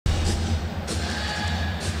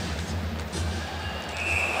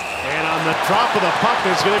drop of the puck,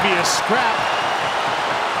 there's going to be a scrap.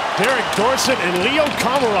 Derek Dorsett and Leo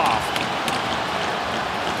Komarov.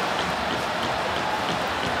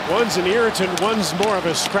 One's an irritant, one's more of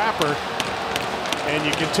a scrapper. And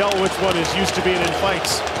you can tell which one is used to being in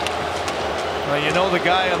fights. Well, you know, the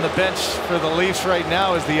guy on the bench for the Leafs right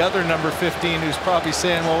now is the other number 15 who's probably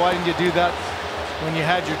saying, well, why didn't you do that when you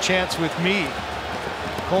had your chance with me?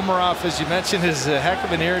 Komarov, as you mentioned, is a heck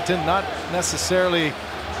of an irritant, not necessarily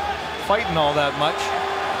fighting all that much.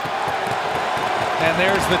 And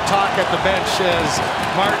there's the talk at the bench as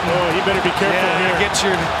Martin. Oh, he better be careful here.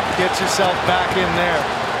 Get yourself back in there.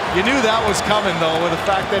 You knew that was coming, though, with the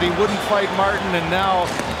fact that he wouldn't fight Martin, and now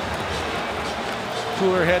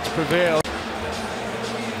cooler heads prevail.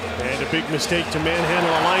 And a big mistake to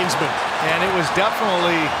manhandle a linesman. And it was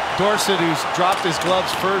definitely Dorsett who's dropped his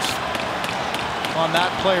gloves first on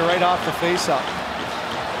that play right off the faceoff.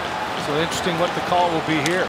 So interesting what the call will be here.